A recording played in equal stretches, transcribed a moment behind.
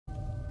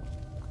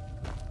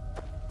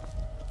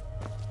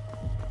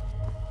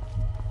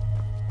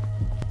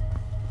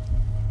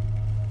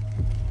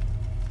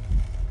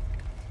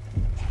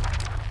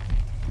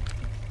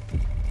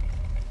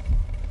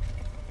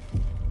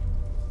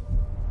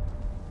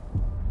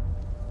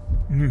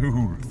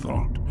You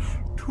thought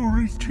to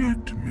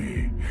reject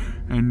me,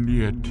 and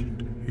yet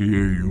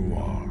here you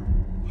are.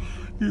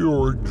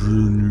 Your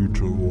journey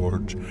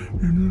towards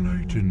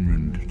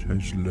enlightenment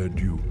has led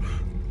you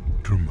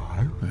to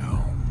my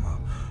realm,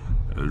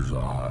 as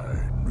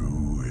I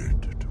knew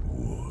it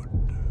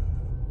would.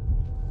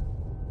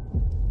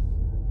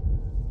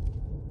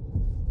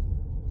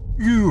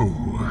 You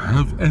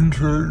have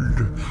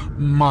entered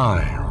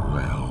my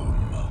realm.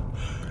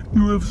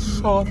 You have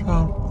sought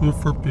out the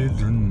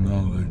forbidden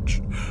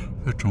knowledge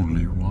that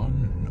only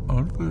one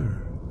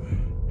other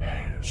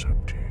has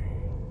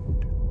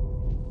obtained.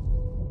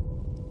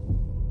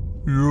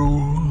 You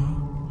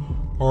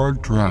are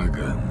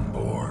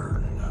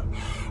dragonborn,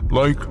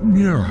 like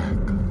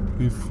Mirak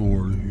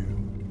before you,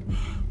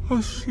 a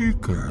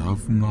seeker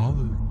of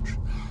knowledge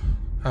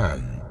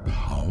and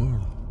power.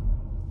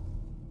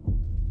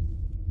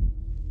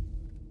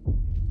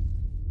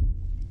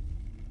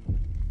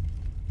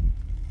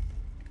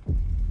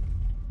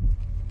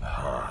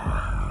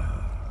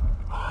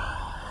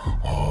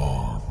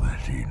 All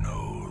that he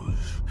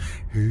knows,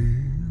 he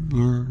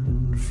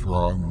learns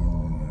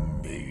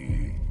from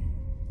me.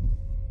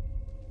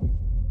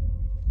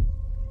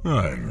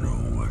 I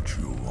know what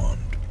you want.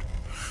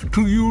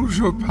 To use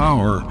your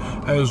power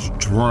as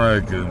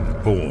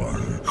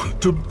Dragonborn,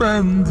 to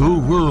bend the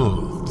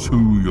world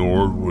to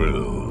your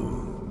will.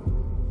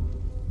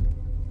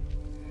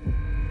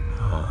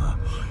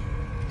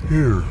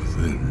 Here,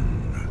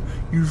 then,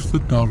 is the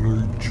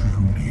knowledge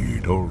you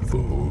need,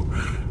 although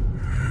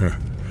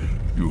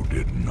you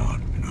did not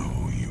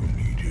know you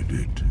needed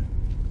it.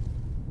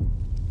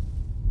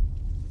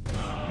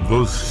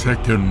 The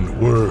second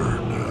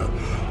word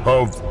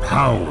of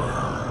power.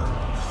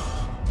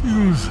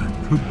 Use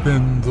it to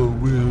bend the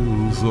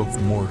wills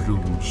of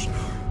mortals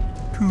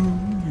to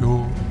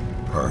your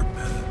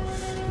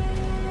purpose.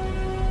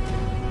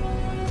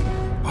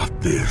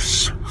 But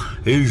this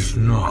is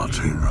not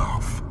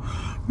enough.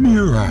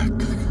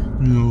 Mirak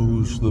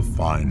knows the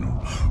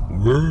final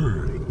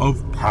word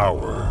of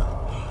power.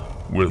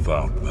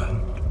 Without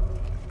that,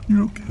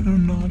 you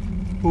cannot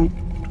hope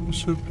to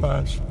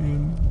surpass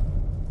him.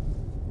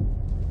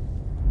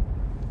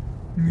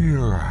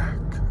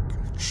 Mirak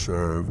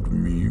served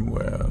me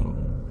well,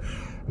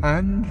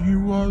 and he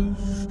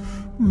was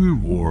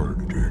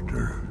rewarded.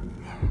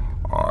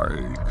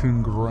 I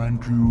can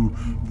grant you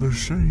the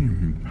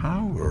same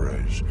power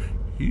as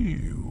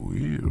he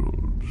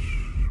wields,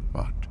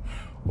 but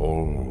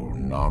all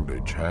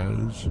knowledge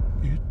has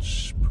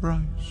its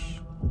price.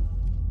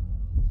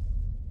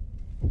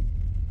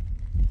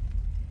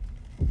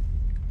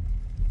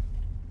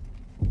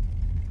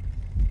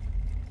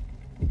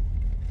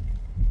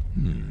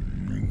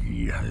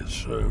 He has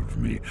served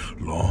me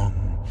long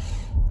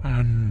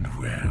and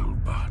well,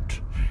 but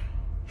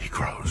he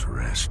grows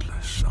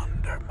restless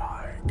under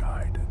my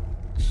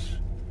guidance.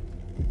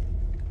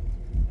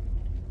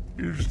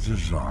 His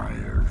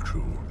desire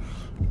to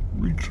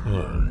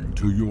return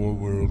to your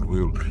world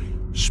will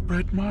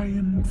spread my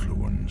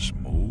influence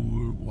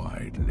more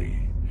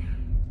widely,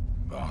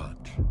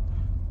 but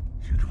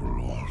it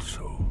will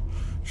also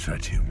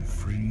set him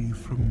free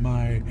from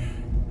my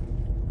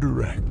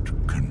direct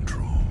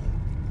control.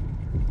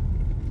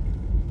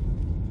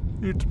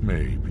 It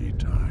may be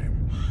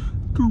time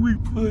to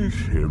replace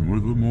him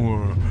with a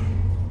more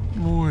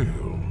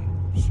loyal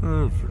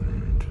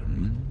servant.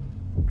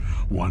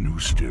 One who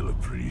still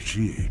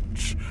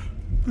appreciates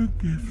the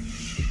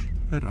gifts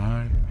that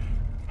I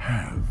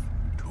have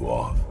to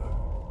offer.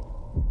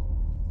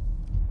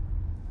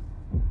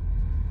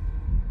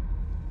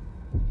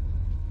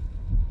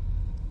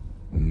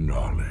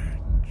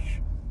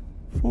 Knowledge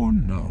for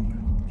knowledge.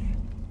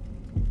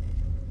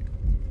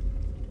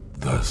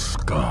 The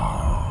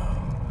Scar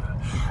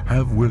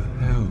have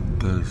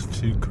withheld their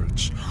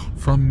secrets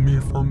from me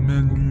for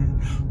many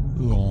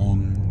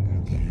long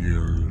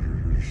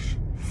years.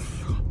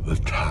 The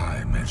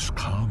time has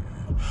come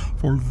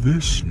for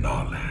this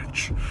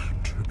knowledge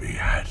to be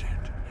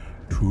added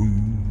to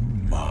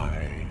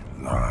my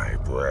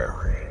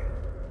library.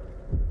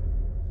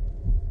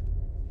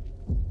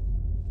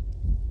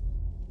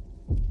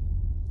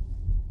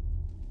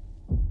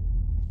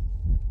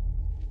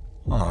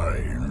 I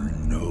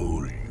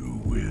know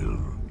you will.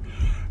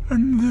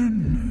 And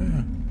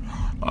then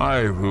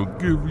I will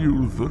give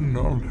you the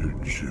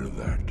knowledge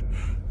that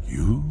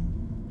you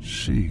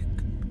seek.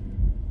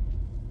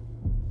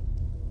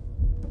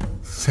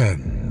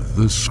 Send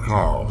the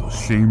Skull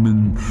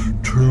Shaman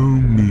to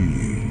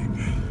me.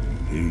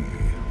 He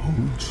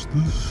holds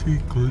the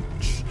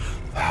secrets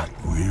that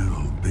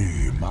will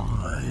be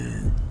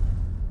mine.